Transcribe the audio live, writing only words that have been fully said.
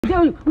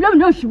Let me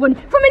know she won.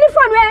 For me,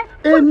 phone where?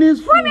 For me,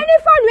 phone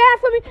where?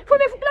 For me, for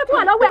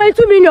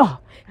 2 million.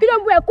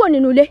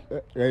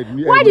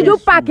 Why did you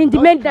park in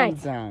the midnight?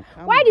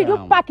 Why did you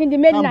park in the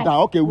midnight?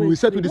 Okay, we will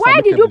settle this. Why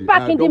did you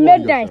park in the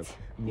midnight?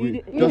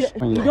 You don't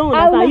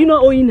understand. Are you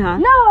not owing her?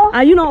 No.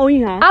 Are you not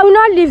owing her? I will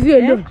not leave you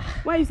alone.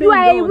 Why you saying You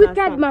are a don't wicked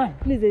understand? man.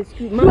 Please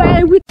excuse me. You are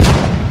a wicked.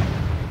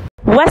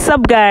 What's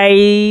up,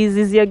 guys?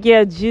 It's your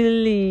girl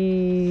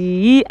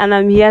Julie, and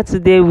I'm here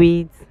today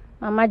with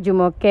Mama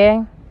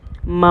Jumoke.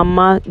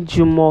 Mama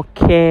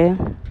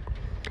Jumoke.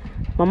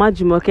 Mama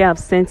Jumoke have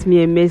sent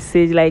me a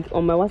message like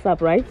on my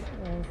WhatsApp, right?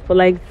 Yes. For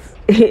like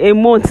a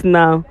month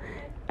now,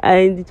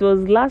 and it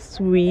was last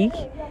week.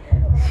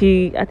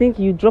 I think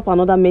you drop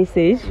another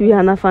message. We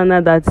Hannah found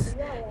out that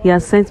he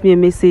has sent me a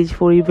message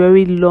for a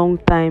very long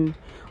time.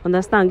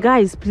 Understand,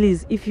 guys?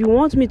 Please, if you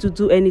want me to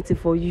do anything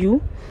for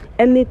you,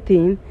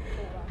 anything,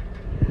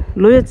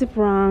 loyalty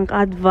prank,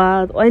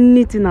 advert, or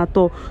anything at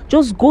all,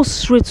 just go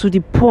straight to the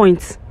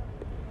point.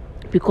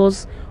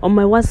 Because on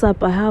my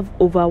WhatsApp, I have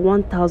over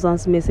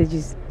 1,000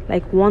 messages,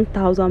 like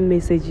 1,000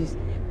 messages.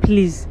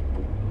 Please,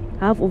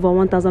 I have over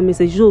 1,000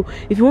 messages. So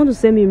if you want to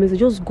send me a message,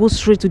 just go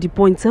straight to the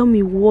point. Tell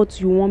me what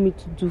you want me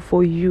to do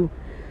for you.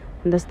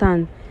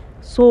 Understand?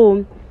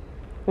 So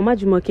Mama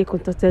Jumoke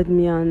contacted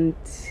me, and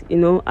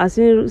as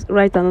soon as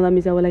write another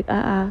message, I was like,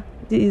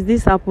 is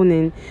this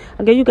happening?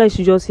 Okay, you guys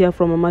should just hear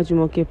from Mama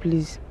Jumoke,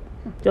 please.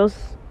 Just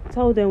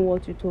tell them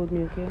what you told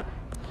me, okay?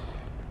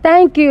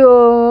 Thank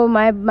you,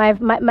 my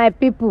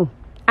people.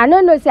 I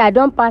don't know, say I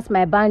don't pass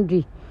my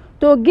boundary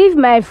to give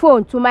my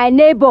phone to my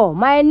neighbor.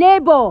 My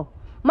neighbor,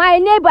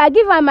 I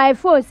give her my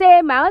phone.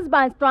 Say my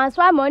husband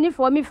transfer money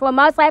for me from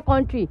outside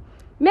country.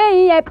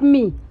 May he help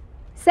me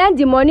send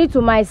the money to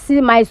my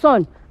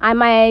son and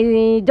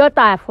my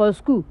daughter for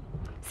school.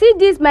 See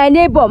this, my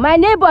neighbor.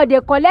 They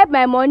collect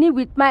my money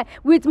with my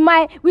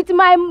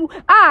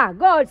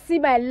God, see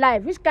my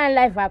life. Which kind of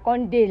life I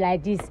can't do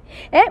like this?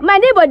 My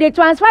neighbor, they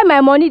transfer my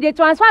money.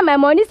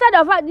 Instead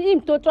of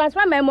him to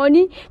transfer my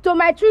money to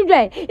my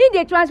children,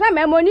 they transfer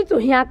my money to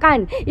his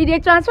account. They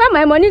transfer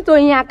my money to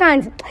his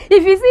account.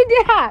 If you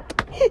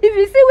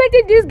see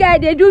what this guy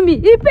they do me,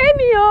 he pay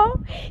me,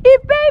 he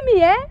pay me,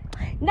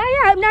 Now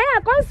I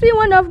can't see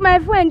one of my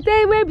friends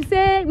say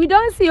we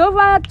don't see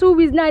over 2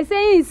 weeks now.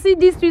 Saying he see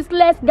this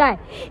useless guy,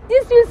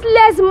 this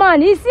useless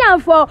man. He see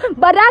him for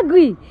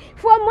Badagry,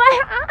 from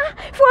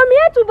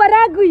here to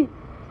Badagry.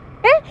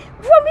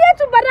 From here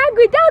to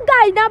Badagry, that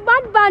guy in a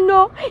bad van,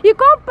 no. He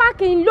can't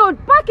park in load,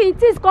 park in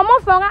things, come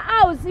out from a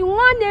house, he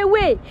run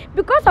away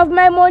because of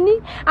my money.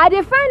 I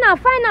dey find her.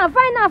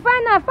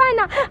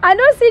 I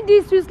don't see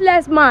this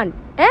useless man.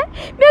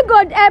 May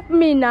God help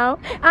me now.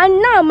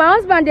 And now my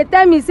husband they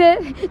tell me say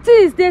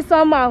things dey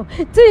somehow.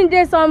 He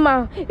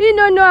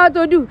don't know how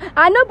to do.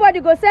 And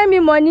nobody go send me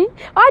money.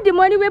 All the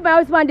money where my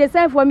husband they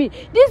send for me.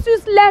 This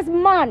useless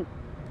man.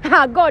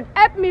 God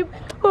help me.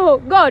 Oh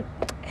God.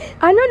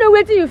 I don't know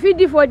what you fit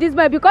do for this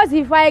man, because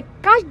if I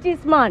catch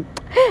this man,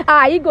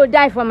 he go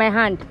die for my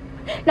hand.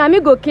 Now me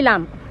go kill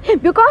him.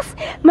 Because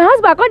my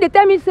husband come they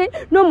tell me say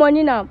no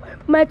money now.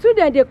 My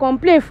children they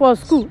complain for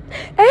school.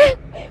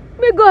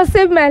 Me go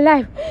save my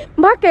life.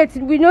 Market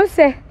we no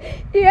say.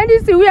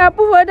 Anything we are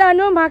put for that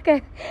no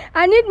market.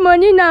 I need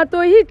money now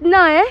to hit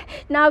now.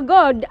 Now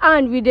God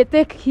and we they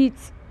take hit.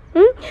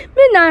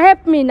 Me now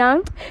help me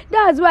now.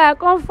 That's why I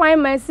can't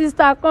find my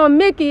sister. Come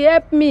make he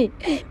help me.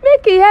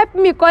 Make he help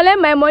me collect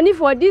my money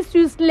for this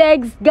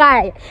useless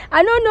guy.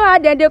 I don't know how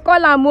they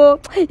call him.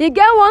 He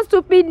get one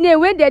stupid name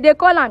where they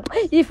call him.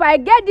 If I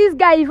get this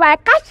guy, if I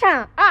catch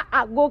him,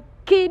 I go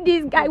kill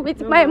this guy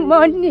with my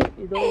money.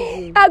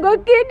 I go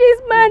kill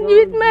this man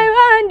with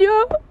my hand,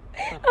 yo.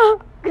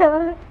 Oh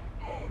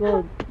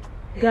God.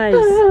 Guys.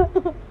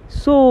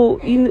 So,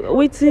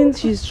 waiting,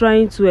 she's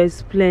trying to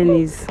explain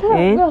is,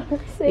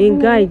 in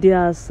guy they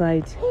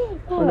outside,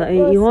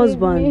 in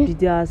husband be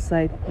there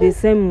outside. They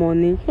send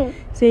money,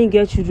 saying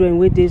get children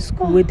where they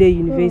school, where they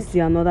university,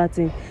 and other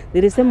thing.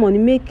 They send money,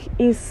 make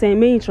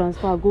him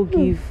transfer, go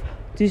give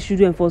these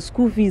children for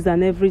school fees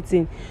and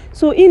everything.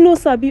 So he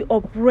knows sabi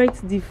operate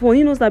the phone,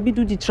 he knows sabi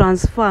do the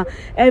transfer,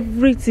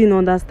 everything,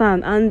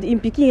 understand. And in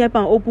picking help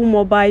and open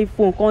mobile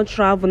phone, can't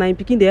travel. Now in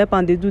picking the help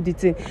and they do the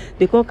thing.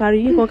 They can't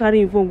carry him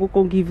phone,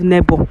 go give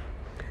neighbor.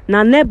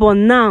 Now neighbor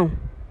now,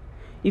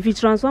 if he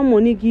transfer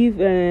money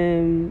give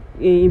in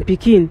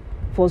picking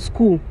for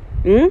school,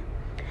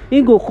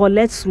 he go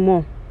collect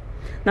small.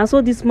 Now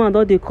so this man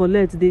don't they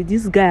collect,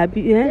 this guy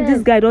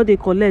don't they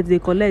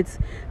collect.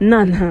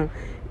 Nah.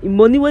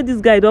 Money where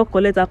this guy don't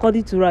collect,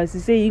 according to us, he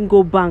say he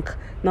go bank.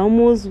 Now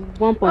almost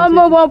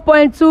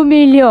 1.2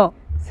 million.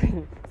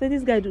 Say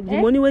this guy, the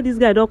money where this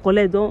guy don't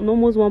collect,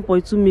 almost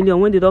 1.2 million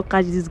when they don't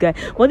catch this guy.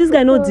 But this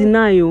guy no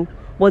deny you.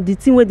 But the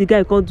thing where the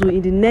guy can do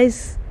in the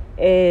next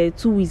 2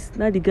 weeks,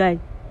 now the guy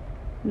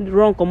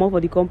run come out for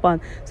the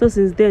compound. So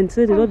since then,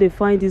 say they don't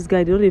find this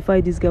guy,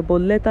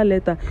 But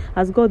later,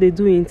 as God they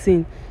do in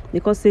thing.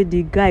 Because say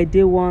the guy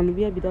they one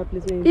where be that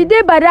place? He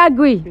did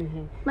Badagry.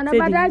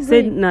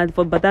 Say na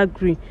for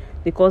Badagry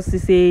because he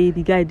say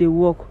the guy they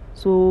work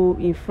So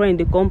in friend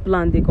they come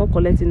plan, they come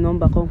collect the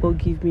number, come go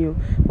give me.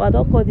 But I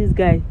don't call this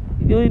guy.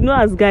 You know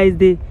as guys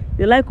they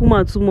like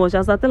woman too much.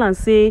 As I tell and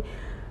say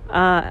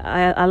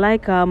I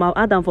like I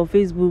add them for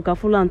Facebook. I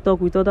follow and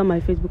talk with other my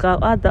Facebook.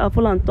 I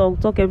follow and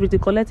talk everything,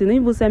 collect it. They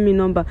even send me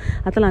number.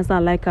 I tell and say I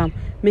like him,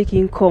 make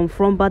him come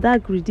from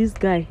Badagry. This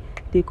guy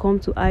they come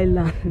to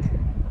Island.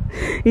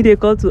 He they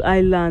come to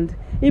Island.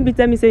 He be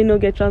tell me say you no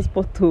get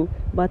transport to,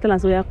 but I tell him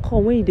so yeah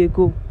come where they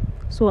go.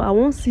 So I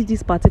won't see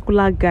this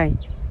particular guy.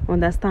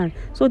 Understand?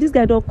 So this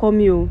guy don't call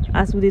me.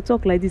 As we they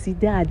talk like this, he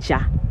dey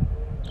aja.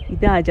 He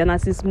dey aja.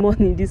 And since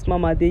morning this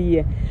mama dey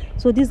here.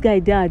 So this guy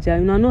dey aja.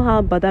 You know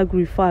how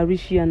Badagry far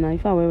reach here now.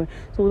 If I were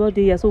so we don't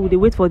dey here. So we dey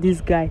wait for this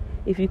guy.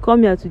 If he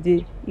come here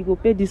today, he go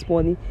pay this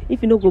money.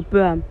 If he no go pay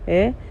him,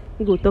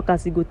 he go talk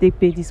as he go take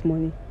pay this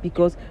money.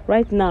 Because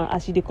right now,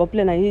 as she dey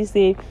complain, and he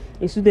say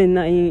a student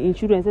in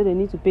children say they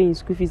need to pay in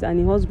school fees, and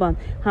the husband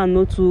hand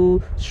not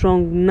too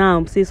strong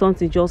now. Say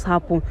something just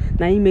happen.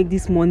 Now he make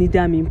this money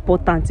damn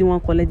important. He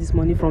want collect this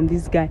money from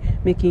this guy,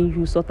 making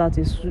you sort out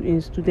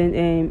in student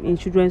in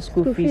children's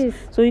school fees.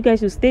 So you guys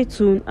should stay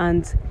tuned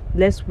and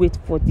let's wait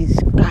for this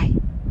guy.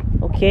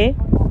 Okay?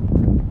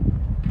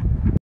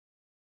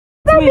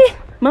 Wait.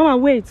 Mama,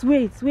 wait.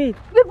 Wait to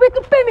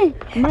pay me.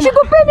 Mama. She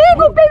go pay me. He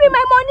go pay me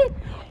my money.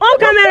 On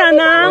camera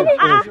now.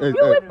 You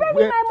will pay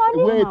me my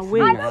money.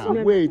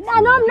 Wait. No,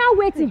 I'm not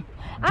waiting.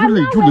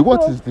 Julie,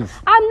 what is this?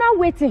 I'm not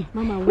waiting.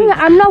 Mama, wait.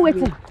 I'm not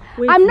waiting.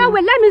 I'm not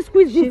waiting. Let me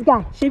squeeze this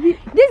guy.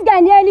 This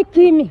guy nearly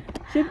killed me.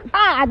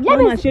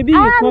 Mama, Shebi,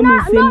 you come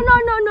and say. No.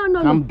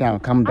 Calm down.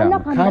 Calm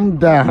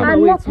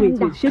Wait.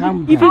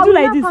 If you do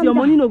like this, your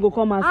money no go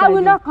come outside. I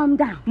will not come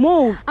down.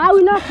 Move. I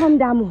will not come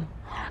down, Move.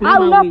 I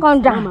will not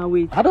come down. Mama,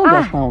 wait. I don't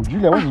understand.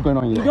 Julia, what is going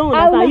on here? You don't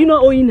understand. Are you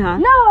not owing her?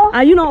 No.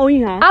 Are you not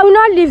owing her? I will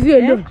not leave you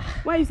alone.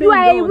 Why you say you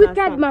are a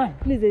wicked man.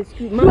 Please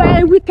excuse me. You are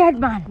a wicked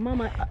man.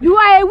 Mama. You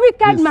are a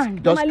wicked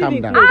man. Just calm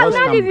down. I will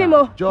not leave him.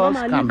 Just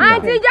calm down.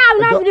 Auntie, I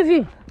will not leave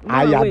you.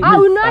 I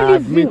will not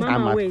leave you.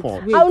 I'm at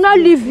fault. I will not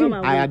leave you.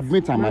 I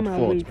admit I'm at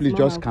fault. Please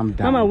just calm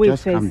down. Mama, wait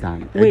just calm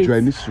down. Wait.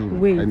 Mi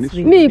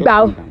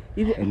ìgbà o.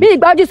 Mi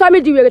ìgbà ojú sọ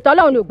mi di wèrè tó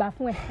Ọlọ́run ò gbà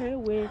fún ẹ.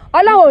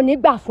 Ọlọ́run ò ní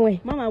gbà fún ẹ.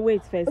 Mama,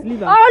 wait first. Leave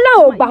her.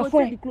 Ọlọ́run ò gbà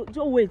fún ẹ.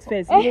 Just wait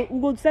first. We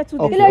go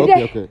settle this.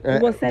 Okay. We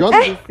go settle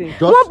this thing.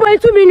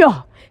 1.2 million.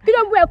 Kí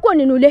ló ń bú ẹ kúrò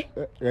nínú ilé?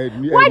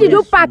 Why did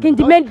you park in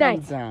the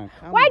midnight?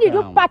 Why did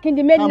you park in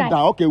the midnight?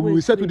 Okay, we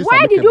will settle this.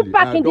 Why did you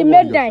park in the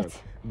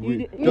midnight?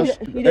 You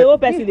the whole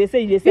person they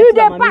say you say you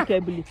dey park. See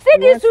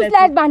this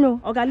useless man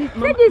o. See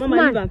this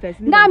man.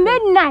 Na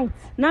midnight.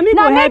 Na me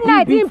go help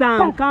you beat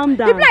am. Calm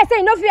down. The place say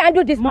you no fit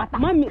handle this matter.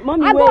 Mommy,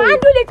 I go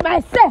handle it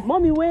myself.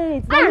 Mommy,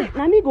 wait.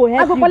 Na me go help you.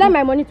 I go collect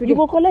my money today. You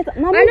go collect.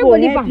 Na me go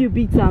help you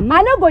beat am.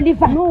 I no go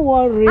leave am. No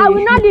worry. I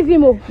will not leave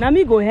him o. Na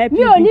me go help you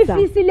beat am. Mi ò ní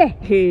fi sílẹ̀.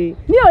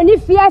 Mi ò ní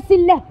fi ẹ́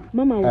sílẹ̀.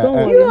 Mama, don't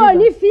worry. Mi ò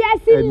ní fi ẹ́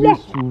sílẹ̀.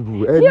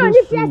 Mi ò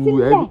ní fi ẹ́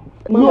sílẹ̀.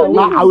 No,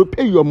 I will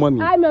pay your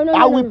money. I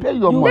will pay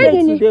your money. I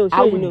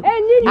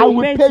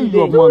will pay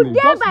your money.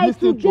 Just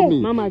listen to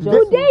me.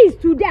 Today is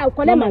today. I will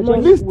collect my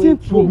money. Listen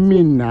to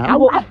me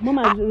now. I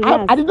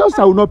did not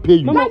say I will not pay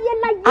you.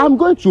 I'm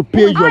going to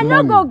pay your money.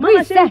 I no go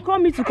gree, sir. You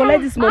come me to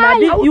collect this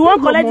money. You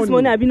won't collect this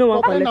money. I be no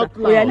one collect.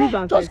 Oh yeah, leave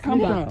am. Just calm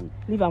down.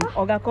 Leave am.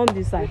 Oga, come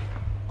this side.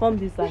 Come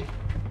this side.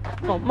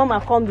 Come, Mama,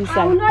 come this side.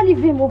 I will not leave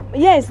him.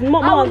 Yes,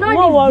 Mama,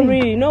 no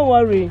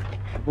worry.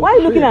 Why are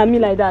you looking at me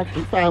like that?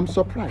 If I am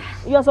surprised.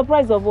 You are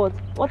surprised of what?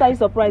 What are you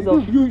surprised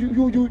of?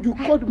 You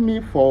called me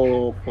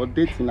for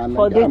dating and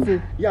for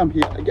dating. I'm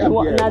here.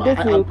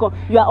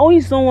 You are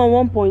owing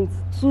someone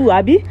 1.2,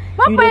 Abi.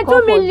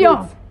 1.2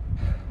 million.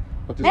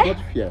 But it's not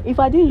fair. If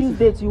I didn't use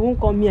date, you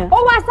won't come here.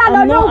 Oh,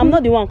 I'm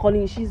not the one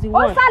calling. She's the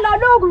one.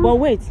 But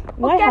wait,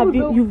 why have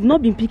you've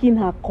not been picking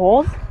her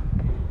calls?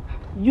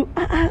 You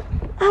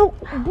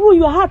bro,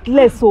 you are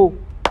heartless, so.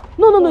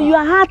 No, you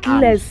are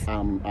heartless.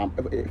 I'm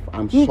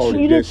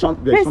sorry. There's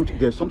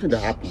something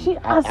that happened. She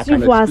asked you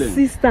for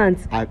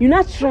assistance. You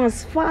not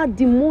transfer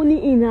the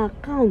money in her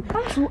account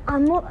to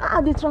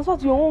another. They transfer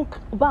to your own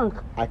bank.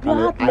 I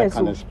can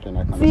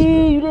explain.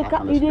 See, you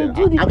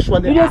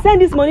they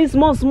send this money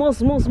small.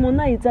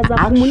 Now it has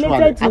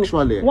accumulated to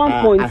 1.2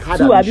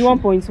 or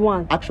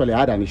 1.1. Actually, I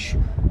had an issue.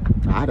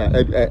 I'm going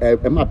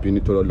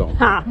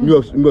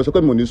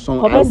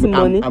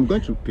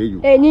to pay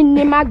you. I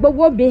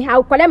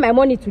will collect my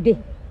money today.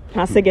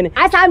 As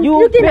I'm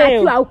looking at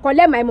you, I will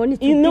collect my money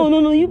today.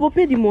 No, you go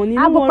pay the money.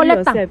 I will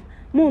collect yourself.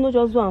 No,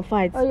 just go and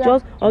fight. Oh, yeah.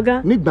 Just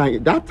Oga.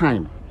 Midnight that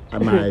time.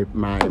 My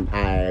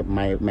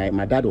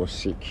dad was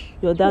sick.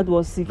 Your dad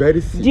was sick. Very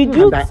sick. Did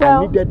you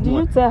tell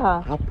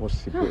her? How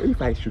possible?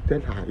 If I should tell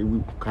her,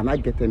 can I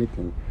get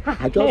anything?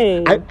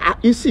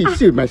 You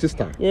see, my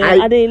sister. Yeah,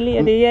 I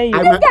hear you.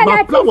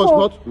 My plan was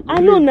not. I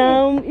know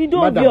now. You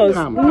don't obvious.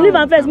 Leave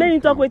her first. Make me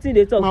talk. Waiting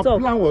they talk. My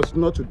plan was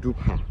not to do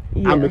her.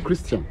 Yeah. I'm a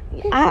Christian.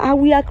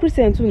 We are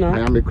Christian too now.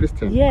 I am a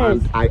Christian.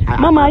 Yes.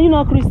 Mama, are you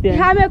not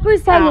Christian? I'm a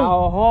Christian.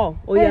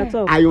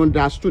 I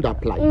understood that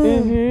plight.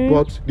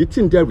 But the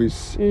thing there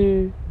is,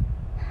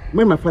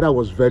 when my father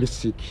was very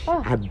sick,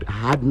 I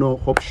had no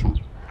option.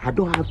 I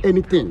don't have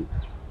anything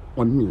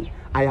on me.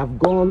 I have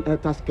gone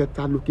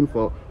scatter looking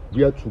for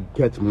where to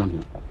get money.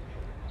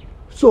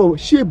 So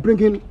she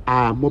bringing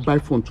a mobile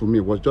phone to me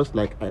was just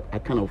like a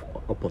kind of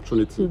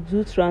opportunity to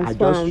do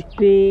transfer and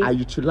pay. I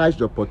utilized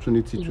the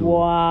opportunity to.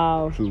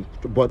 Wow.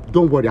 But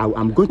don't worry,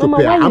 I'm going Mama,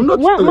 to pay. I'm not.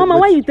 Mama,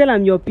 why you tell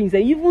him your pins?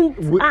 Even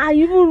I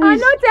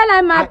don't tell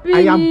him my pin.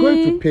 I am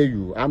going to pay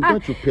you. I'm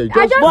going to pay you.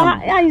 I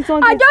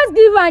just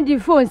give her the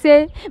phone.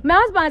 Say my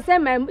husband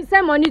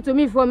send money to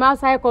me from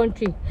outside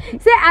country.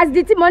 Say as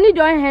the money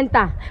don't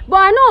enter, but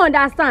I don't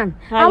understand.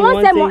 I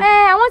want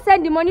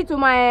send the money to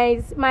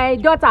my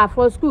daughter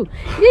for school.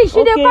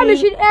 She dey call me.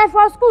 She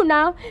for school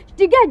now.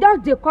 The girl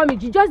just dey call me.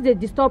 She just dey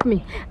disturb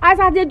me. As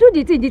they do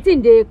the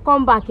thing they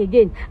come back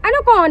again. I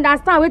don't come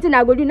understand wetin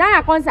I go do. Now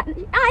I come say,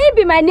 he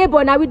be my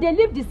neighbor. Now we dey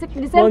live the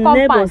same compound.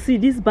 Neighbor, see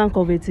this bank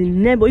of it,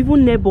 neighbor,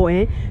 even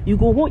neighbor, you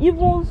go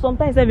even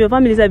sometimes if your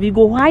family say you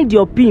go hide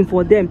your pin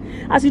for them.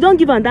 As you don't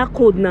give them that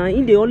code now,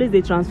 they always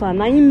they transfer.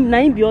 Now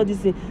him be all this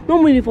thing.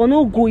 Normally if I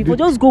no go, if I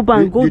just go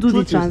bank, go do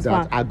the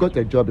transfer. I got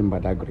a job in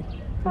Badagry.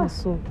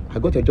 So. I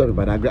got a job in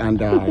Badagry and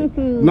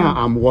now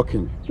I'm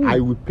working. I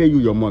will pay you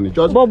your money.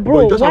 But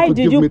just why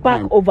did you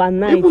pack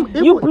overnight?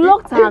 You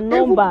blocked her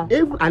number.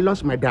 Even I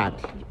lost my dad.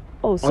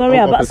 Oh, sorry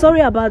about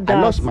that.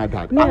 I lost my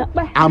dad.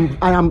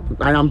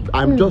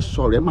 I'm just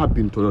sorry. I'm not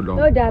being told long.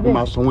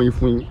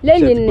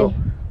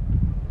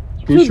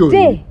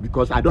 Today,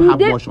 because I don't have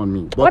much on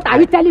me. But what are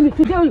you telling me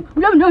today? You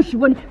don't know she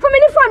won. For me,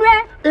 phone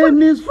where? For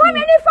me, phone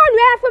where?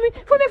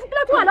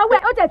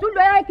 Okay, to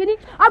lawyer kini.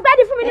 I'm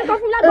ready for me to come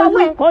from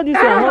where? Hold this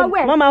one.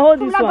 Mama, hold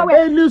this one.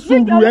 Relax.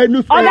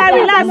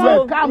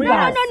 No.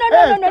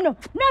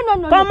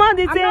 Come on,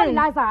 this thing.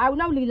 I will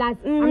not relax.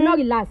 I'm not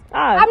relaxed.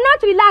 I'm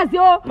not relaxed,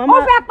 yo.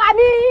 Over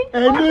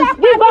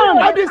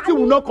Pami. This thing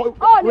will not come.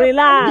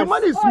 Relax. The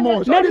money is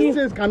small. All these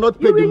things cannot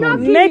pay the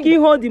money. Make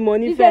you hold the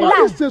money first.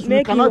 All these things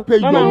we cannot pay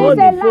you. Mama, hold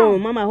the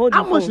phone.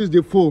 How much is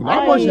the phone?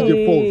 How much is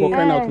the phone for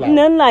crying out loud?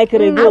 None like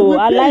Rego.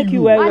 I like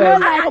you very well.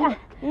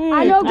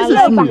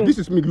 This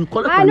is me. You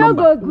collect my number. I no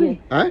go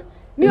agree.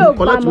 You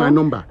collect my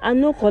number. I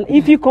no call.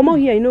 If you come out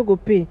here, you no go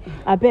pay.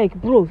 I beg,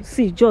 bro.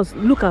 See, just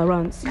look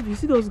around. See, you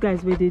see those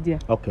guys where they there.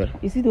 Okay.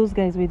 You see those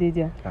guys where they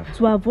there.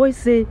 To avoid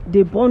say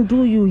they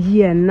bundle you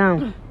here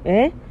now.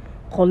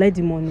 Collect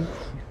the money.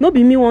 No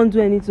be me won't do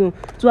anything.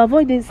 To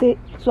avoid say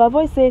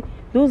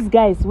those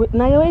guys,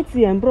 now you're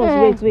waiting,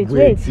 bros.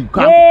 Wait.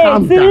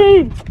 Calm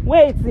down.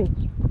 Wait.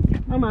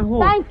 Mama,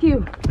 hold. Thank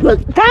you.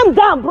 Calm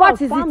down, bro.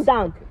 Calm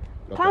down.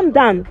 Calm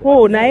down.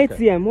 Oh, now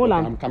ATM. Hold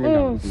on. I'm coming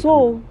down.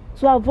 So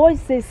to avoid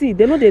see,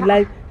 they know they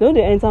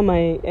enter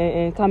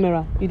my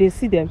camera. You they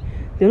see them.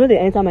 They know they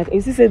enter my.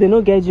 You see, say they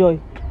no get joy.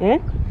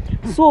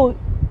 So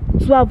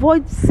to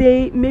avoid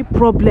say make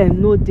problem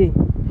no day.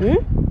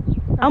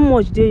 How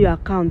much day your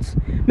account?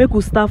 Make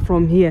we start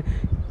from here.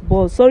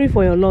 But sorry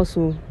for your loss,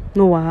 no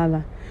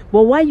wahala.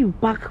 But why you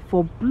back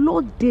for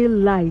blood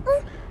daylight?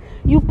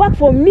 You back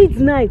for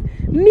midnight.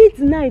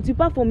 You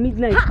back for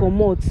midnight.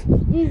 Come out.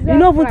 You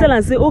not even tell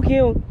and say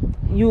okay.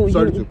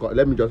 Sorry to call.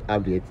 Let me just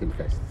have the 18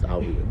 first.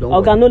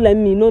 Okay, no let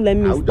me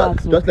start.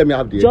 Just let me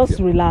have the 18. Just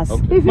relax.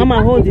 Okay.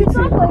 Mama, hold it. If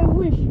you not go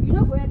wish, you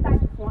not go enter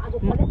this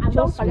one.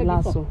 Just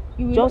relax.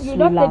 You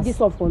don't take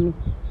this off for me.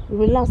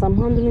 Relax. I'm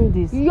handling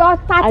this. You're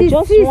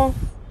 36.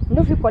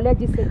 No, if you collect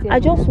this. I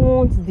just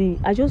want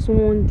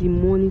the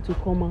money to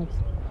come out.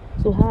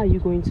 So how are you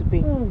going to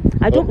pay?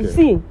 I don't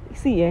see.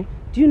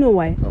 Do you know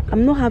why? Okay.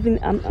 I'm not having.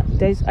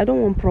 I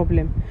don't want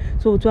problem.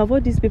 So to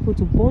avoid these people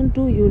to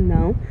bundle you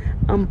now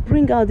and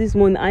bring out this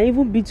money, I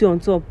even beat you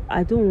on top.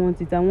 I don't want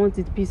it. I want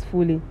it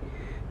peacefully.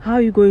 How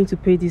are you going to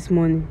pay this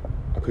money?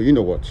 Okay, you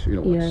know what?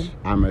 Yeah.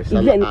 I'm a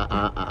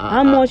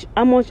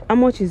how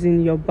much is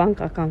in your bank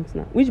account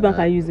now? Which bank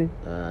are you using?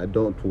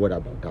 Don't worry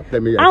about that.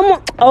 Let me.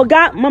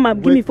 Mama,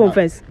 give me phone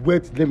first.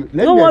 Wait, let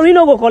don't worry,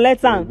 no go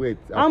collect them. Wait.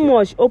 Okay. How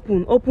much?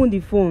 Open the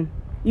phone.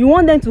 You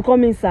want them to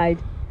come inside?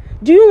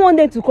 Do you want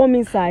them to come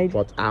inside?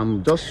 But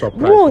I'm just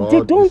surprised. No,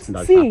 they don't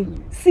see.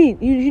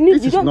 You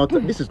need.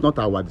 This is not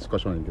our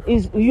discussion in the phone.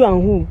 Is you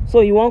and who? So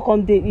you won't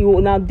come date. You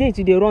now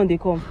date. They run. They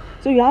come.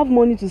 So you have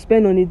money to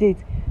spend on a date.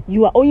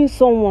 You are owing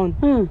someone.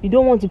 You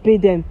don't want to pay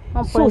them.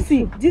 So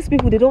see, these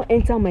people they don't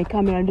enter my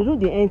camera. And they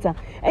don't they enter.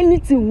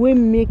 Anything will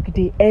make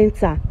they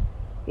enter.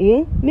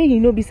 Make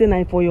you know be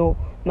saying for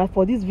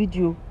this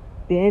video.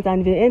 They enter and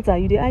if they enter,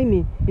 you they eye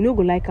me. You know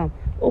go like them.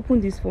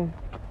 Open this phone.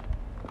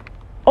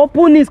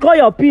 Open this. Call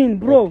your pin,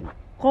 bro.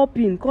 Call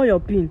your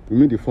pin. You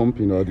mean the phone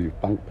pin or the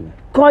bank pin?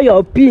 Call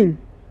your pin.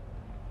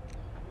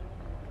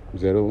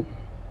 0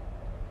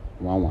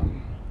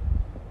 11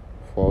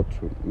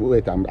 42.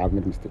 Wait, I've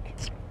made a mistake.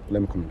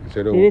 Let me come.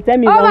 0. They tell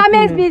me I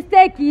made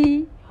mistake.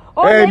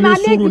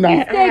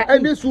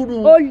 Any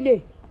suru.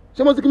 Ole.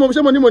 Ṣé money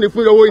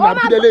fún your in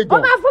Abidele go.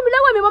 Mama fún mi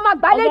lọ́wọ́ mi, mama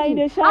gba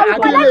lady. I will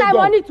collect my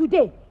money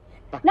today.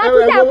 Now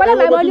today I collect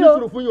my money.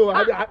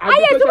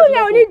 Ayé sùúrù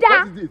yẹn ò ní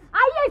dá.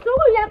 Ayé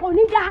sùúrù yẹn kò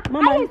ní dá.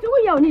 Ayé sùúrù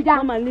yẹn ò ní dá.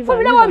 Fún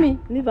mi lọ́wọ́ mi.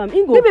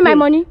 Give me my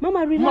money.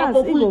 Mama relax.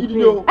 Go pay. What do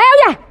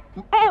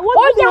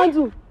you want to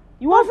do?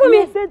 You want for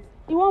me?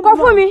 You want go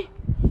for me.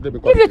 Let me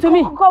Give it to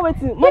me. Go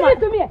waiting. Give Mama, it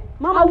to me.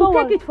 Mama, I will don't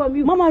take worry. it from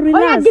you. Mama, Oh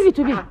relax. yeah, give it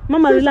to me.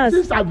 Mama, relax.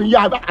 Since I've been here,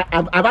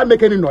 have I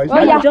make any noise?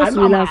 Oh, yeah. Just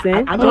relax,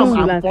 eh? I Just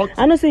relax.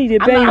 I know say you dey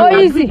pay Oh, you.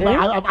 easy.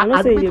 I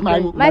know say you dey pay.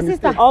 My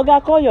sister.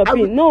 Oga, call your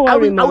pin. No I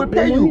worry, will- I will man.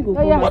 pay Your you. money go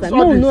Oh, yeah. come What's outside.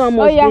 all No, this? no, how Oh,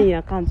 much yeah. dey in your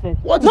account first.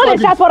 What is No, all dey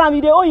this? shout for am.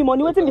 You dey owe him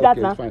money. Wetin be that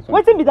Okay, now? it's fine, fine.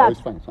 Wetin be that?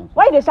 It's fine, fine.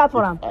 Why you dey shout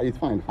for am? It's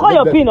fine. Call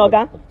your pin,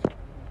 Oga.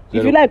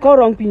 If you like, call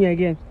wrong pin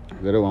again.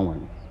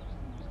 011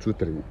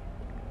 23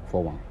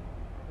 41.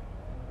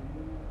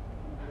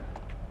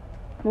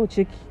 No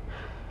check.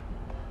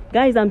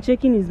 Guys, I'm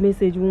checking his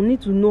message. We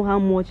need to know how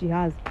much he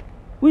has.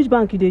 Which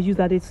bank you dey use?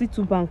 I dey see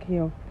two bank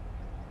here.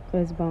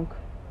 First bank.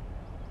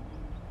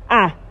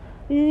 Ah,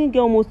 he didn't get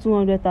almost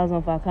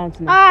 200,000 for account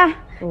now. Ah,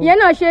 Oh. you're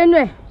not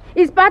sure.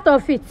 It's part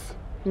of it.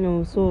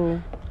 No, so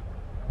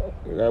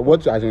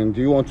What as in,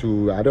 do you want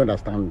to? I don't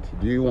understand.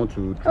 Do you want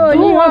to? Oh, you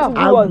no. want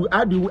to do what?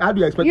 How do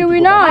you expect? You it to will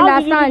go not back? How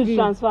did you do understand the it.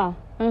 transfer?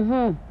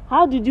 Mm-hmm.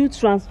 How did you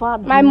transfer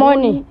the My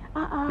money.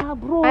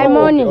 Bro. My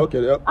money.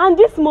 Okay. And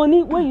this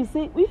money where you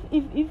say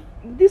if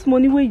this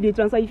money where you dey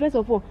transfer, you first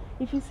of all,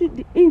 if you see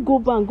the in go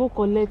bank go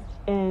collect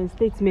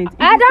statement. If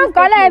I you don't see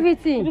collect statement-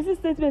 everything. If you see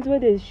statement where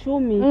they show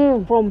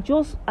me from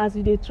just as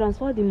you dey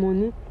transfer the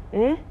money,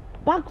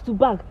 back to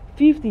back,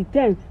 50,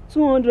 10,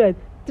 200,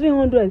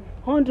 300,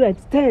 100,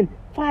 10,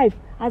 5,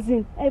 as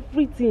in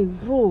everything,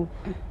 bro.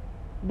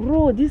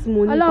 This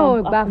money.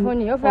 Ọlọ́run ò gbà fún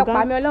ni ó fẹ́ Oga,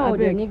 pa mí Ọlọ́run ò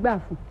dẹ̀ abeg. ní gbà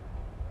fún.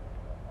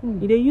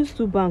 You dey use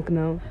two bank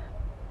now.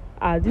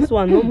 This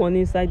one no money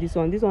inside this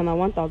one. This one na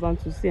 1,000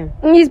 to see am.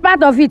 It's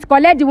part of it.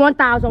 Collect the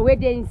 1,000 wey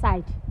dey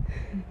inside.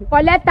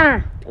 Collect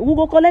am. We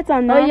go collect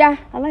am now. Oh, yeah.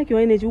 I like your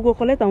energy. We go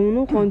collect am. We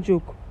no come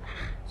joke.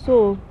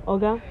 So,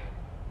 Oga.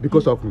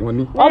 Because of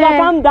money. Oga,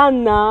 calm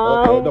down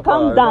now. Okay, no Calm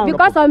problem. down.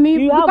 Because of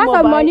me, You have because of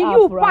mobile money, app,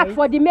 you right? pack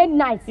for the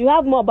midnight. You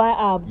have mobile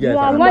app. Yes, You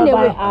I have have One mobile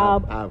away.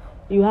 app.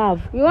 You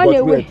have. You want But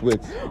away.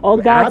 wait.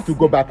 Oga. I have to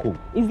go back home.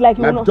 It's like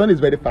you My know. journey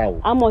is very far.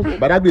 How much?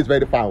 Badagry is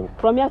very far.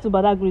 From here to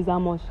Badagry is how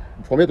much?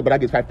 For me to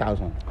Badagry is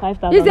 5,000.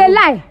 5,000. It's a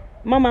lie.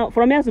 Mama,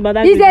 from here to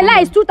Badagry. It's a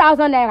lie. It's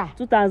 2,000 naira.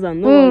 2,000.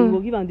 No, we will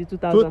give am the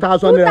 2,000.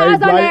 2,000 naira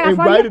 2,000 naira in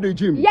for Buhari me.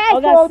 regime. Yes,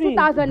 Oga, for see.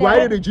 2,000 Buhari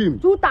naira. regime.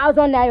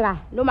 2,000 naira.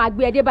 No, my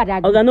be a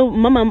Badagry. Oga, no,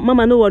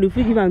 mama, no worry. If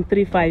we give am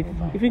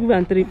 3,500, if we give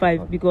am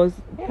 3,500, because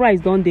price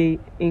don dey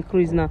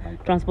increase now,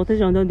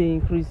 transportation don dey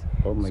increase.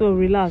 Oh my So God.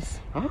 relax.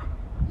 Huh?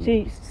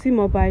 See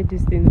more buy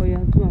this thing. Oh yeah,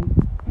 do am.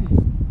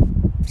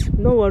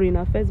 No worry,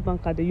 na first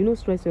bank card. You no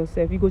stress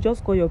yourself. You go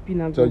just call your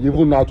pin and So go. you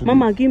even know how to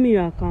Mama, do it. give me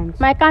your account.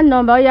 My account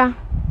number, yeah.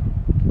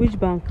 Which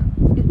bank?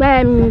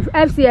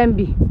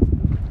 FCMB.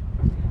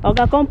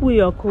 Oga, come put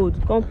your code.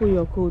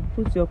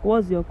 Put your.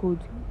 What's your code?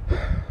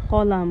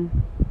 Call am.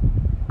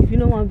 If you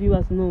no want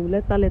viewers know,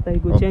 later you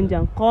go Okay. change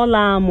am. Call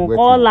am. Wait,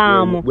 Call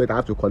am. Wait, I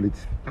have to call it.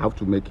 I have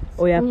to make it.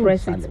 Oh yeah,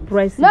 press it. Silence.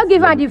 Press it. No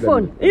give her Let the me-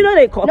 phone. You know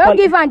they call. No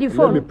give her the Let me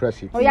phone.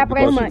 press it. Oh, yeah,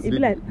 press Because it. It be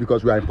like-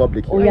 because we are in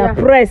public Oh here. yeah, Yeah.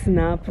 press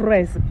now.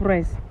 Press.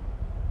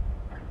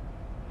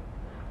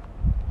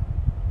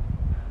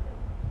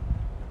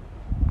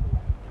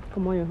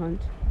 Come on, your hand.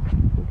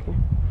 Okay.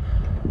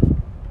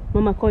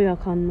 Mama, call your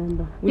account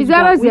number. It's Which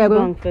 00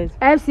 bank first?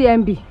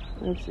 FCMB.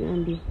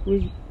 FCMB.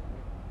 Which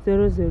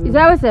 00?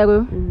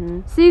 00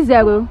 Mm-hmm. 60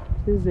 60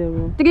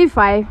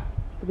 35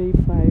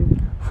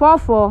 35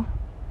 44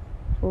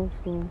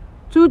 44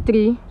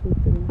 23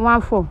 23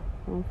 14.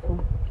 14.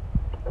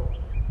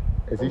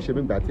 Is it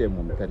shaping that here,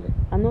 Mom? Tell her.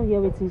 I not hear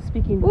wetin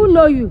speaking. Who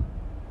know you?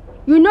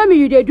 You know me,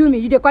 you dey do me.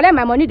 You dey collect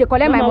my money, dey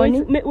collect my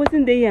money.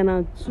 Wetin dey here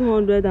na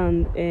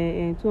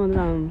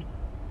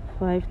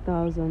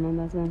 205,000.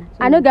 Understand?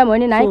 So, I no get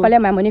money, now I so-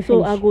 collect my money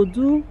So I finish. go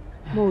do.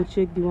 More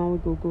check the one we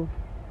go.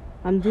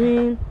 I'm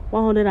doing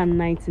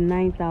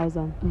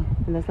 199,000.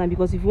 Understand?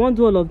 Because if you want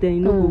to do all of them, you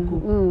know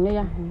go.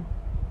 Yeah.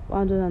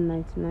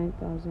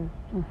 199,000.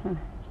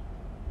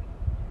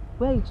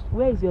 Where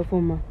is your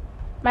phone, ma?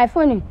 My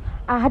phone,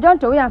 I don't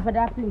throw am for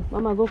that place.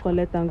 Mama, go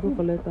collect am.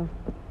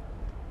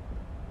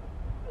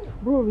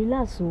 Bro,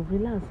 relax.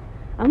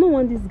 I don't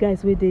want these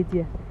guys wey dey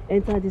there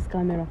enter this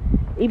camera.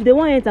 If they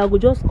want enter, I go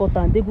just cut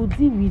am. They go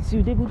deal with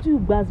you. They go do you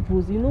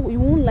gbas-gbos. You know, you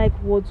won't like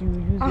what you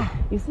use.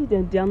 You see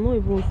them, they are not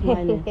even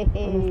smiling.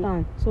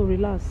 Understand? So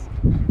relax.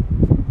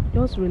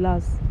 Just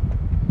relax.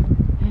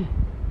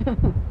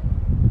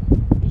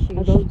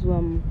 I don't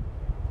do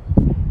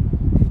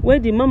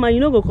wait, the mama, you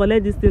no go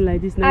collect this thing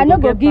like this now. I You no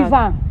go get give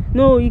back. am.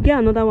 No, you get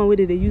another one where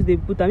they use they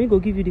put am. He go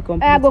give you the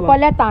complete I go one.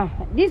 collect am.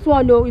 This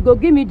one though, you go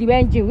give me the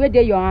engine wey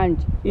dey your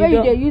hand. You Where you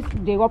don- dey use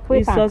dey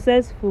operate It's am.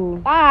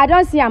 successful. I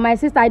don see am, my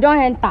sister. I don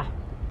enter.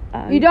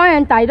 Ah, You don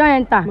enter.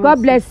 God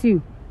Mercy. bless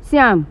you. See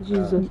am.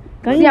 Jesus.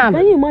 See am.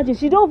 Can you imagine?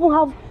 She don't even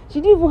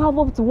have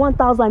up to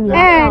 1,000 in her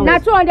account. Na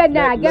 200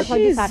 naira I get for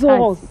this Jesus.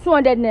 account.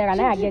 200 naira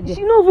na I get there.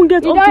 She don't even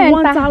get You up to don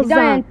 1,000.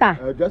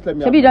 enter. Just let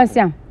me. Shebi you don see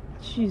am.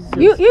 Jesus.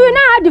 You will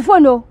not have the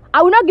phone oh.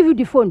 I will not give you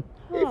the phone.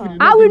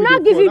 I will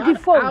not give you the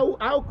phone.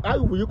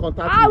 How will you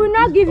contact me? I will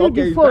not give you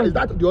Okay, the phone. Is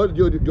that the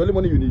only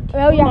money you need?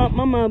 Oh yeah.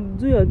 Mama,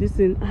 do your this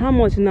thing. How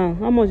much now?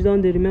 How much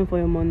don't they remain for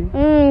your money?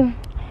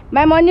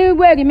 My money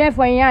wey remain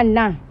for your hand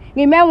now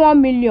remain 1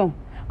 million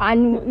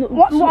and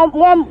No,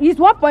 it's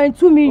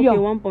 1.2 million.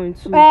 Okay,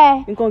 1.2.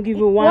 Eh, You can give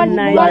you one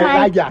 1.9. You are a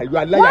nine. liar. You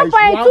are a liar. It's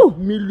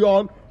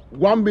 1.2.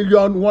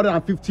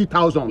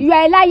 1,150,000. You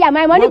are a liar.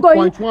 My money going.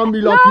 1.1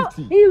 million No,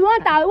 50. he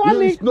want a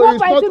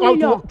 1.2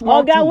 million.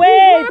 Oga,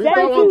 wait. It's Let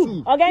 1.2.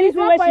 me. Oga, It's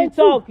anything when she 1.2.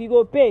 talk, you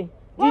go pay.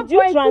 Did you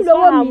 1.2 transfer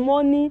lower her me.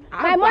 money?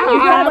 My money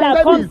is I not have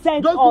that.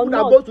 consent Those or people that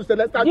not? go to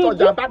Celestial Did Church,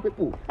 they you- are bad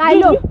people. I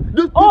know.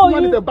 This Oh,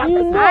 one is a bad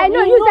person. I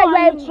know you said you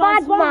are a bad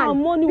transfer her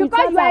man money because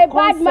without you are her a bad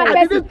man. consent. I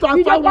person. didn't You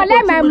transfer dey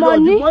collect my 1.2 million.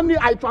 money. The money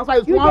I transfer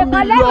is You dey 1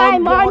 collect million my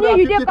money.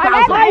 You dey collect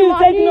 150,000. How you my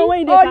take money. no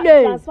when they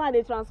Ole. transfer?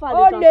 They transfer.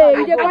 Ole, you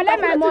dey They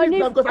collect my money.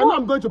 Because I know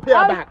I'm going to pay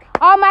her back.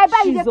 On my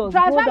back, you dey Jesus,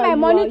 transfer brother, my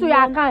money you to are your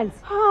young. account.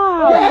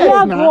 Ah, Yes,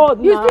 fear nah.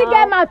 God. You still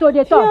get mouth to the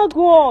Fear talk.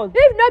 God.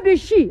 If no be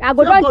she, I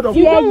go Fear don God of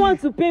You tear don't you. want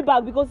to pay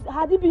back because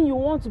had it been you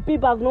want to pay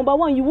back, number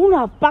one, you wouldn't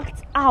have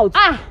backed out.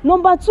 Ah.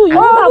 Number two, you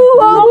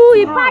Oh, wouldn't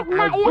he have packed blocked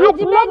na her. he You had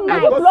the block, main did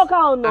night. you block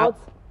her or not?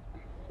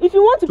 If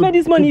you want to pay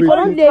this money, if you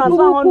don't sincere,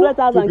 transfer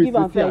 100,000, give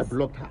her sincere, I first.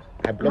 blocked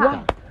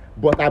her.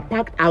 But I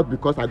packed out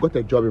because I got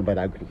a job in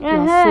Badagry.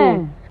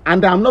 Uh-huh.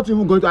 And I'm not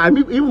even going to. I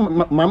mean,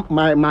 even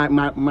my.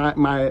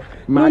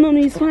 No,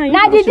 it's fine.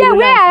 Na You the should day wey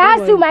relax, I don't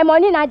ask you worry. my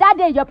money, na that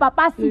day your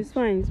papa No, sick. it's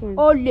fine, it's fine.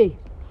 Ole.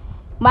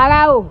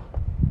 Barao.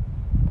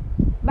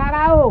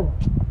 Barao.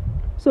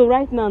 So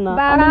right now,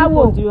 how many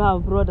Barawo. phones do you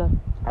have, brother?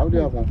 How do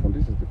you have one phone?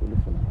 This is the only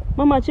phone I have.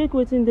 Mama, check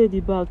wetin dey the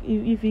back.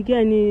 If you get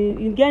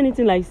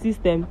anything like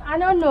system, I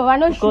don't know. I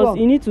no because sure.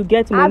 you need to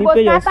get I money go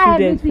pay your scatter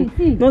students. everything.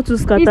 See. Not to You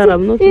scatter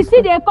am, not see, to you see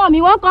scatter. they come.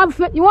 You won't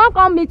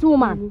come meet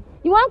woman.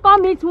 You won't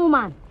come meet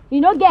woman.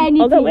 You no get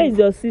anything. Oga, where is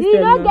your system You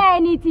no now? get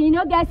anything. You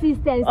no get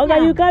system.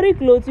 Oga, you carry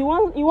clothes. You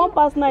want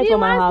pass night You for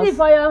my want sleep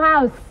house. for your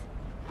house.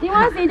 You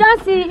want see. You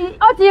don't see.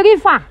 O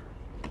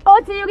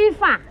ti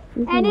rifa.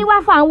 Ẹni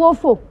wá fa àwọn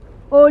fò.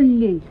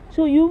 Ole.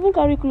 So you even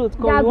carry clothes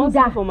come. You want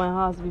Jaguda. sleep for my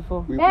house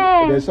before.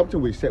 There's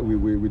something we said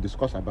we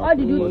discussed about. What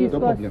did you No discuss?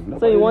 problem. No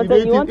So you problem.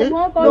 wanted- you It- wanted- it- you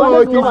wanted No,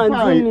 to it come is and do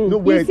fine. me. No,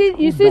 wait, You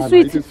see it's fine.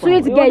 sweet It is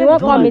sweet fine. girl. You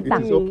won't It come is meet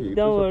It is her. okay.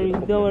 Don't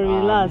worry,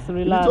 relax.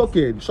 It's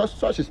okay.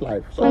 Such is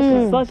life.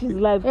 Such is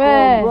life.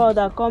 Yeah. Come,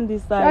 brother, come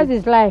this That's side.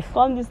 his life.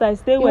 Come this side.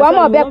 Stay where Ìwọ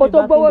mọ̀ you bẹ́ẹ̀ won't kó be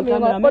tó backing gbówó the mi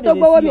camera. rán Make kó tó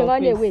they gbówó see mi your rán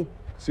face. away.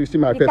 See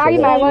my You face. carry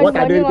my What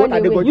are they? money What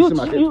are they away. going to see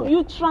my face for?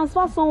 You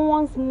transfer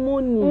someone's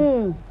money.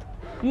 Mm.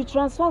 You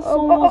transfer Ó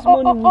someone's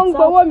money ń gbowó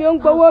without mi, ó ń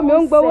gbowó mi, ó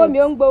ń gbowó mi,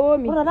 ó ń gbowó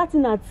mi. Brother, that's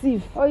in a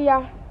thief. Ó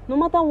yá. No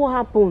matter what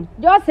happen.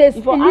 Just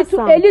If you ask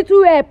am. a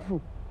little help.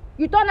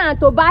 You turn am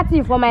to bad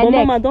thing for my But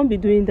neck. mama, don't be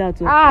doing that.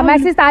 Oh. Ah, How my you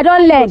sister, I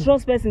don learn.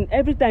 trust person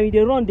every time they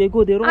run, they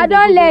go, they run, I they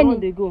don go, they learn run,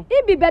 they go.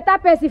 He be better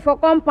person for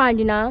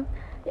compound now.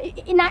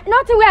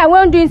 Nothing wey I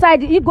wan do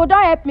inside, he go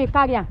don help me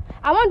carry am.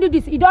 I wan do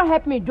this, he don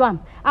help me do am.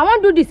 I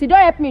wan do this, he don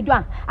help me do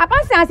am. I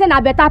come see am say na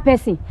better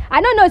person. I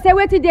no know say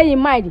wetin dey him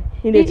mind.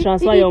 He dey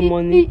transfer your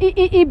money.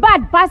 He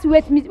bad pass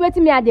wetin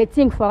me I dey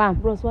think for am.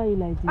 Bros, why you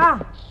like this? Ah,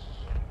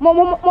 mo do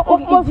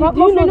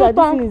you know that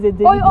this thing is a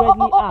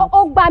deliberately act?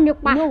 Ó gbá mi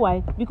pa. You know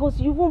why? Because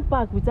you even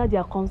park without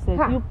their consent.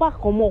 Ha. You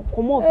park, come off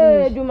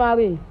finish.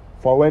 Dumare.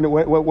 For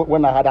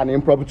when I had an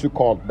impromptu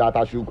call that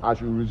I should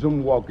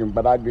resume work in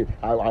Badagry,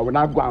 I will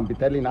not go and be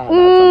telling her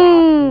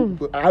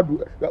that. I do.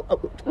 In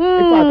fact,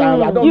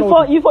 I don't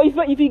know.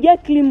 If you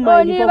get clean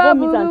mind, you for go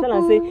meet and tell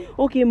and say, Buruku.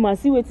 okay, ma,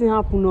 see wetin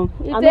happen. No,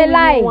 It's a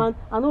lie.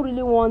 I don't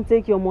really want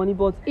take your money,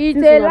 but It's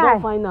since a una lie.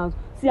 don find out,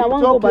 see, I It's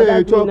want go okay.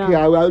 It's Badagry okay.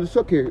 now. It's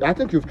okay. I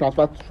think you've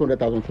transferred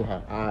 200,000 to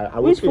her. I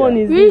will Which pay phone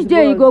her. is Which this?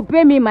 day you bros? go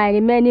pay me my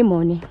remaining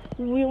money?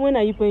 When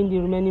are you paying the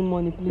remaining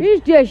money, please?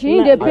 Which day she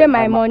Una- dey pay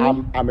my I'm-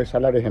 money? I'm a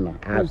salary earner.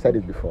 I have said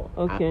it before.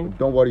 Okay.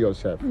 Don't worry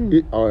yourself.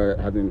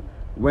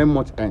 When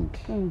month end,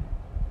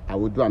 I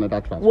will do another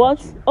transfer. What?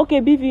 to you.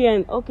 Okay,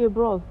 BVN. Okay,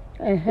 bro.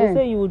 They Uh-huh.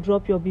 say you will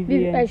drop your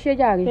BVN. Ṣé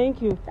jàre?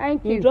 Thank you.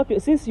 Thank You you. drop your,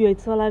 since you're a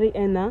salary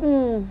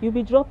earner, you'll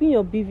be dropping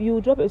your BV. You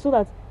will drop it so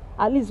that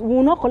at least we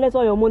will not collect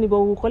all your money, but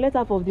we will collect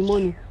half of the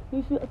money.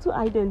 If you too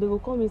hide them, they will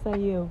come inside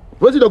here.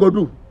 What did I go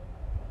do?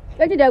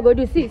 Wetin dey go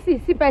do?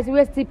 See person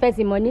wey steal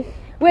person money.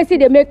 Wey still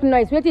dey make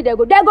noise. Wetin dey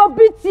go? They go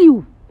beat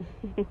you.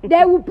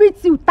 They will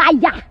beat you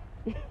tire.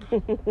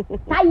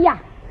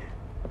 Tire.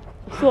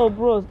 So,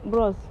 bros,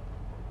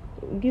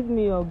 give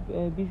me your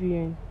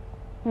BVN.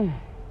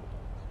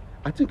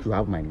 I think you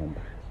have my number.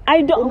 I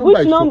Your don't. number Which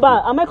is number?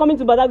 okay. Am I coming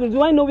to Badagry?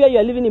 Do I know where you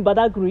are living in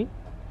Badagry?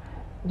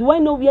 Do I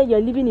know where you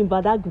are living in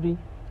Badagry?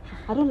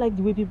 I don't like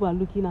the way people are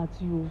looking at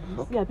you.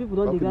 You see how people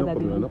don't Okay, regard no that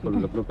they problem, no look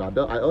problem, at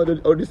no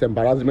problem. All this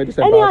embarrassment.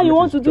 Anyhow you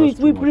want to is do just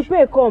it, we too much.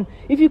 prepare come.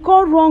 If you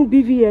call wrong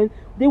BVN,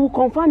 they will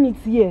confirm it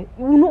here.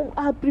 You will know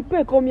I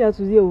prepare come here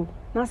today. Oh.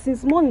 Now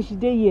since morning she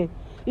dey here.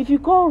 If you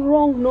call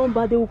wrong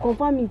number, they will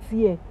confirm it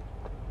here.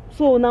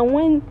 So now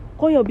when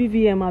call your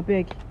BVN,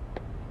 abeg.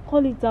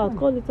 Call it out,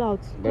 call it out.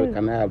 But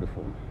can I have the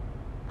phone?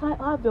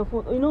 Have your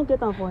phone. You don't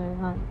get am for her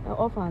hand,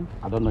 off hand.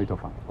 I don't know it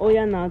offhand. Oh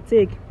yeah, now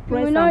take.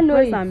 Press will not am, know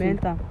press it. am,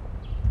 enter.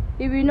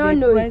 He will not Dey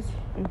know it. press.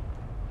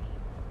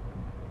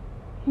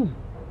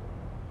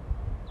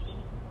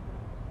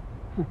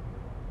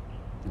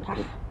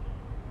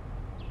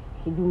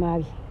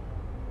 Dumare.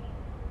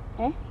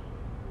 Eh?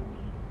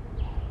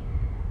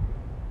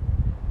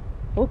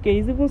 Okay,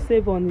 he's even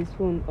saved on his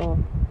phone. Oh,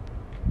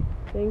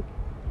 thank.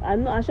 I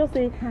know. I should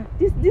say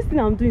this thing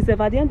I'm doing.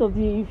 Self at the end of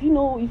the day, if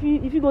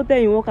you go tell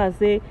your worker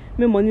say,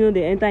 "My money no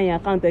dey enter in your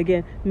account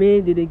again," may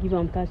they give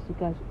them cash to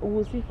cash. Oh,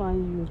 we'll see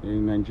find you.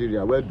 In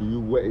Nigeria,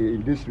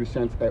 in this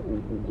recent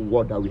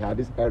war that we had,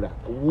 this era,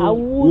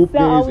 who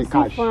pays in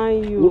cash?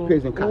 Who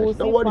pays in cash?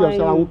 Don't worry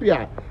yourself. I will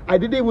pay. I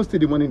didn't even steal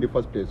the money in the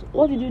first place.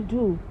 What did you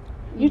do?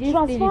 You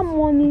transfer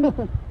money.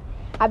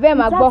 I bet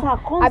my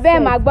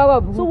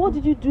gboro. So what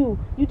did you do?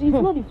 It's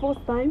not the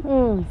first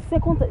time.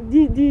 Second time,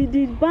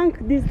 the bank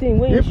this thing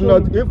where if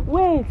not if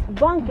wait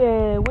bank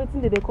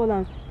waiting they call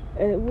am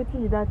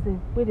waiting that thing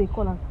where they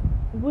call am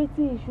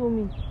waiting you show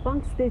me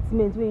bank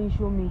statement where you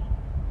show me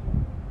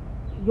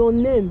your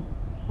name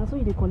na so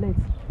you dey collect.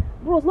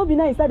 Bros no be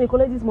now you start dey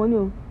collect this money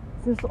o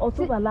since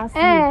October last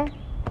year.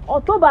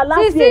 October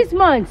last year 6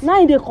 months.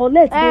 Now they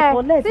collect.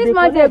 6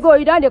 months ago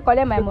you don dey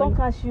collect my money. They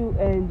come cash you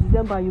in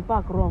December you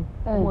pack wrong.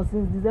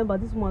 Since December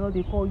this month don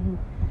dey call you.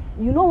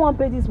 You no wan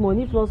pay this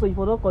money if not so you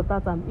for don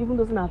contact am even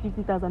though say na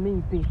 50,000 make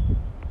you pay.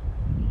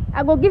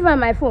 I go give am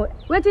my phone.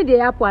 Wetin dey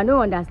happen I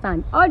no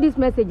understand. All this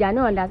message I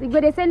no understand. You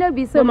go dey say no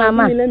be so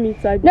mama. Let me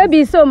type no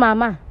be so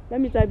mama. Let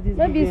me type this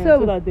no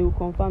so that they will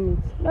confirm it.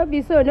 No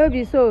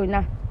be so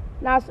na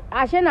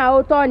ashe na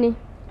oto ni.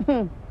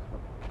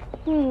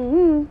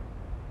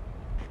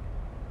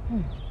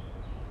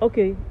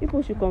 Okay,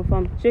 people should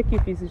confirm. Check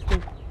if it's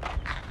true.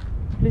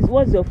 Please,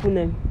 what's your full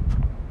name?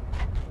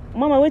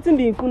 Mama, waiting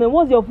be full name.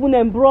 What's your full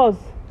name, bros?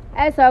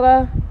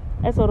 Esoro.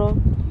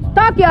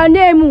 Talk your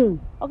name.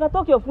 Okay,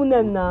 talk your full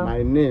name now.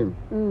 My name.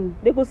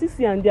 They go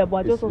see and there,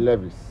 but just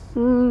Levis.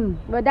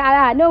 But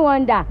no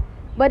wonder.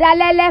 But that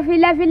left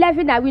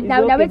now with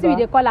now waiting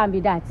they call and be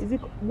that. Is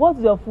it? What's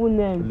your full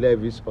name?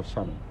 Levis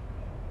Osama.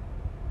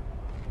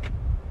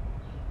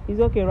 Is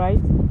okay, right?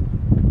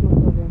 No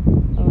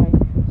problem. All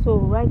right. So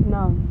right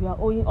now you are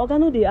owing.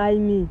 Organo, they eye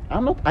me.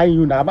 I'm not eyeing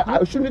you now.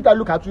 But shouldn't I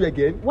look at you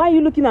again? Why are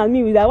you looking at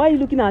me with that? Why are you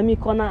looking at me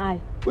corner eye?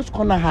 Which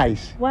corner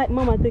eyes? Why,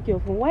 Mama, take your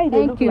phone. Why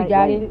they look like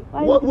Daddy.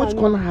 Which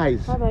corner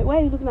eyes? Why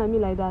are you looking at me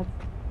like that?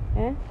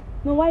 Eh?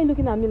 No, why are you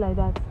looking at me like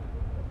that?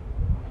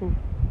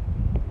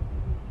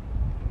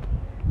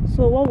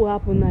 So what will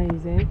happen now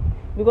is,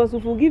 because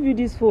if we give you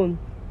this phone,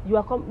 you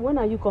are when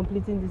are you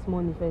completing this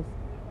money first?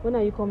 When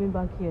are you coming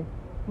back here?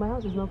 My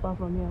house is not far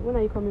from here. When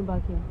are you coming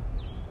back here?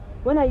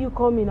 When are you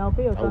coming? I'll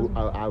pay your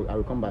transport. I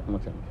will come back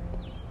month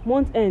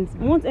end.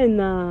 Month end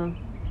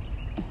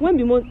when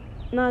be month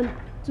now?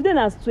 Today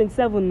that's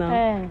 27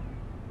 now.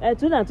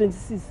 Today that's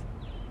 26.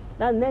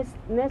 That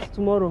next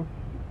tomorrow.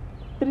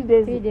 3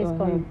 days. 3 days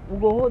coming. We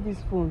go hold this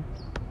phone.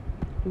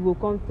 We go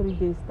come 3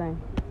 days time.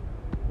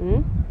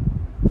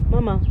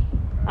 Mama,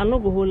 I'm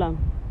not go hold am.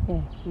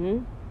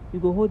 You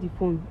go hold the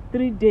phone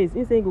 3 days.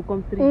 Instead you go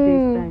come 3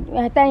 days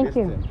time. Thank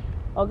you.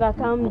 Oga,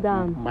 calm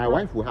down. My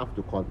wife will have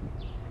to call me.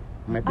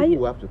 My people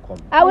will have to call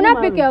me. I will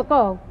not pick your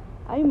call.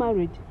 Are you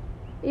married?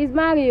 He's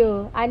married,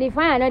 and if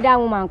find another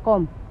woman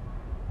come.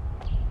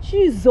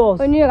 Jesus.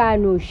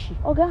 Oniranoshi.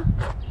 Oga,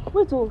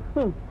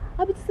 wait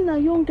I be seeing a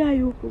young guy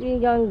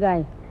young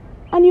guy.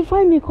 And you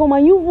find me come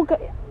and you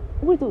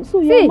wait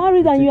so you're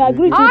married and you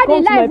agree to come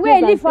to my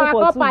place and stay for 2 days.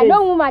 All the life wey live for Akapa,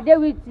 no woman dey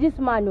with this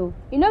man o.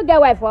 You no get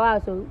wife for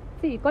house o.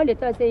 See, you come dey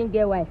talk say you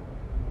get wife.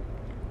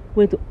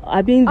 Wait,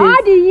 I been there.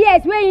 All the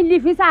years wey you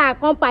live inside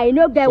Akapa, you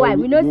no get wife.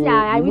 We no see her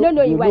and we no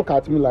know your wife. Look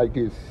at me like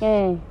this.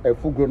 A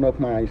full grown up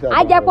man.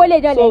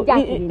 Ajepole don dey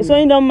jack. So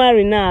you don't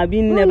marry now, I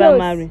been never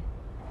marry.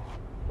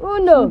 Who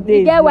know?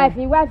 You get wife,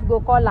 your wife go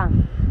call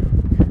am.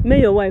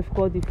 May your wife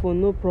call the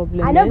phone, no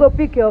problem. I don't go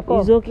pick your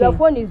call. It's okay. Your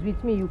phone is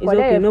with me. You collect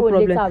okay, your no phone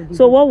problem. later of the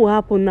So day. what will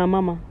happen now,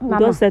 Mama? We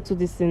don't settle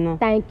this thing now.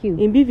 Thank you.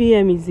 In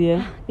BVM is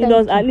here.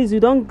 At least you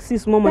don't see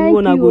small money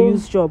when I go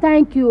use shop.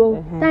 Thank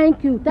you.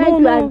 Thank you. Thank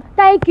you. And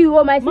thank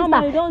you, my sister.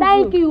 Mama, you don't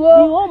thank do. you. The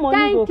whole money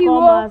thank go you.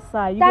 come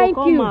outside. You thank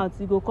go come you. out.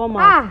 You go come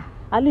out.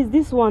 At least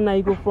this one now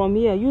you go from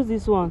here. Use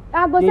this one.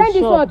 I go send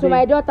this one to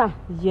my daughter.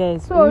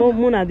 Yes. So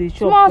Mona the shop.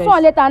 Small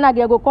one later now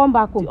they go come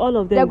back home. All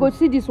of them. They go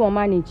see this one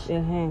manage.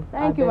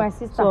 Thank you, my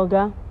sister. So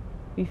Oga,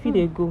 if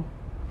they go.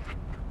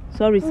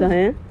 Sorry,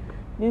 sir.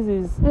 This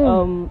is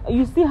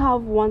you still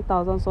have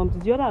 1,000 something.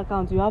 The other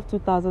account you have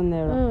 2,000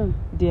 naira.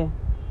 There.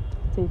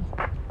 Take.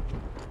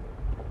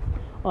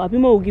 Oh,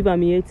 Abima will give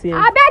me ATM.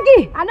 I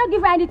beg you. I don't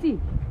give her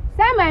anything.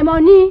 Send my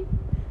money.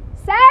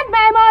 Send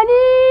my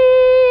money.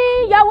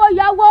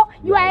 Yawo.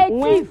 You are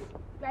a thief.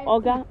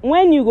 Oga,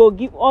 when you go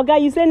give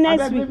Oga, you say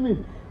next week.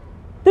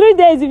 3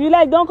 days if you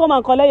like, don't come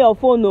and collect your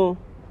phone. No.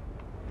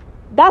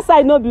 That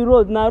side no be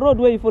road. Now road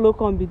where you follow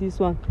come be this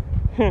one.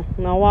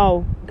 Now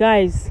wow,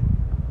 guys,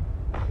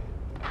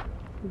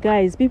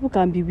 people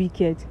can be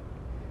wicked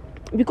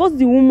because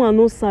the woman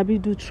no sabi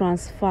do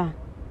transfer.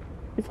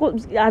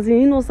 Because as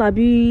in no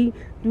sabi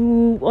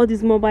do all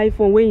this mobile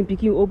phone wey him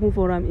pikin open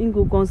for am, him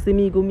go come say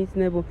me, he go meet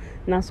neighbor.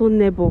 Na so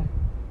neighbor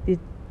dey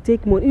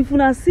take money. If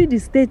una see the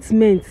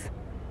statement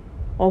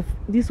of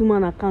this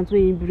woman account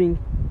wey him bring,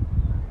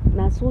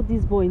 na so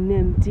this boy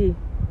name dey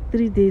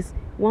 3 days,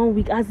 1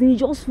 week. As in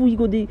just full, you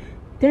go dey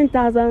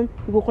 10,000,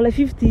 you go collect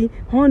 50,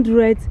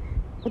 100.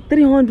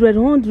 300,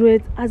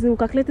 100, as in we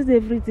calculated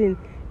everything,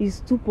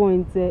 is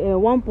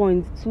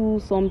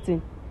 1.2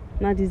 something.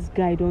 Now this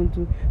guy don't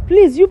do.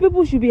 Please, you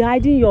people should be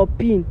hiding your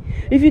PIN.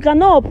 If you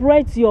cannot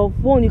operate your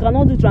phone, you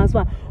cannot do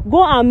transfer,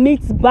 go and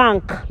meet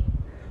bank.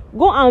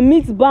 Go and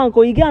meet bank,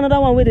 or you get another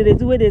one where they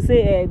do, where they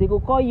say they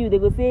go call you, they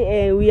go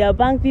say we are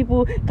bank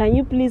people, can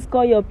you please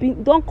call your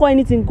PIN? Don't call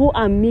anything, go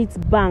and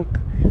meet bank.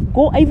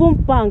 Go even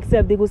bank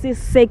self, they go say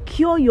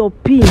secure your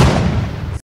PIN.